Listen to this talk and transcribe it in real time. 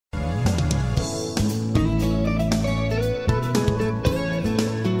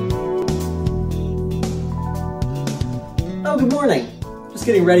Oh, good morning. Just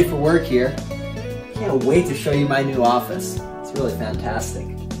getting ready for work here. Can't wait to show you my new office. It's really fantastic.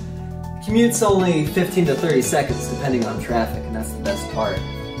 Commute's only 15 to 30 seconds depending on traffic, and that's the best part.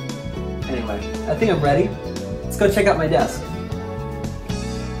 Anyway, I think I'm ready. Let's go check out my desk.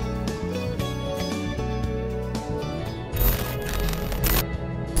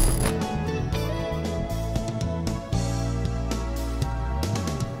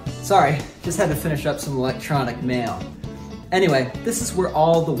 Sorry, just had to finish up some electronic mail. Anyway, this is where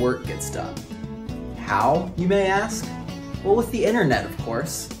all the work gets done. How, you may ask? Well, with the internet, of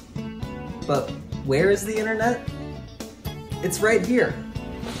course. But where is the internet? It's right here,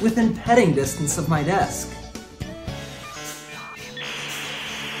 within petting distance of my desk.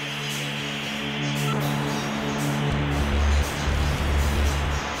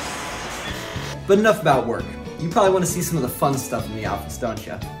 But enough about work. You probably want to see some of the fun stuff in the office, don't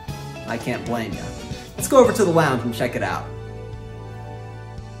you? I can't blame you. Let's go over to the lounge and check it out.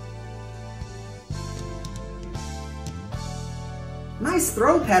 Nice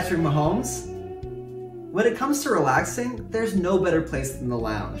throw, Patrick Mahomes. When it comes to relaxing, there's no better place than the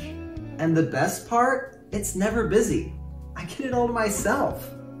lounge. And the best part, it's never busy. I get it all to myself.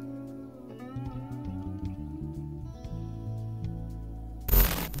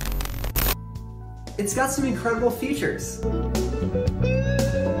 It's got some incredible features.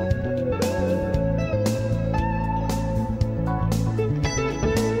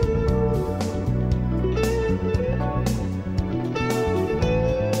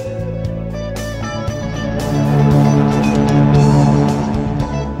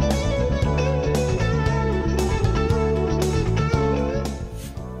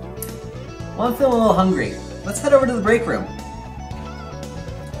 Well, I'm feeling a little hungry. Let's head over to the break room.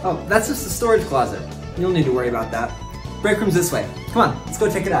 Oh, that's just a storage closet. You don't need to worry about that. Break room's this way. Come on, let's go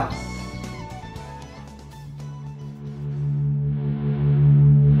check it out.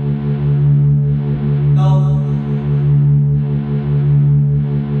 Help.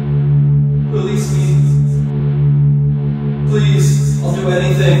 Release me. Please, I'll do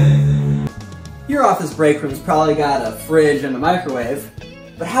anything. Your office break room's probably got a fridge and a microwave,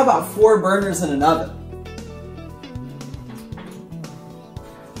 but how about 4 burners and an oven?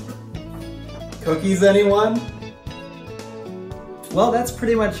 Cookies, anyone? Well, that's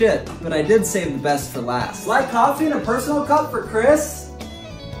pretty much it, but I did save the best for last. Like coffee in a personal cup for Chris?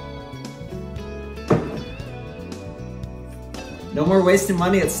 No more wasting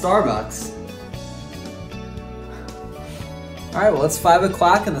money at Starbucks. Alright, well it's 5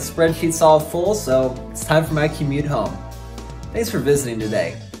 o'clock and the spreadsheet's all full, so it's time for my commute home. Thanks for visiting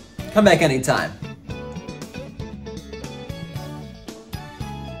today. Come back anytime. Yeah,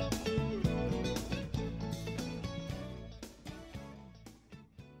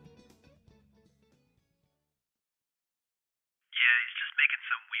 he's just making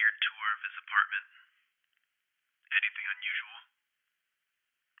some weird tour of his apartment. Anything unusual?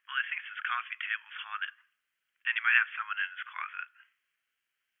 Well, he thinks his coffee table's haunted, and he might have someone in his closet.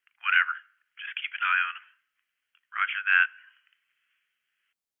 Whatever, just keep an eye on him. Roger that.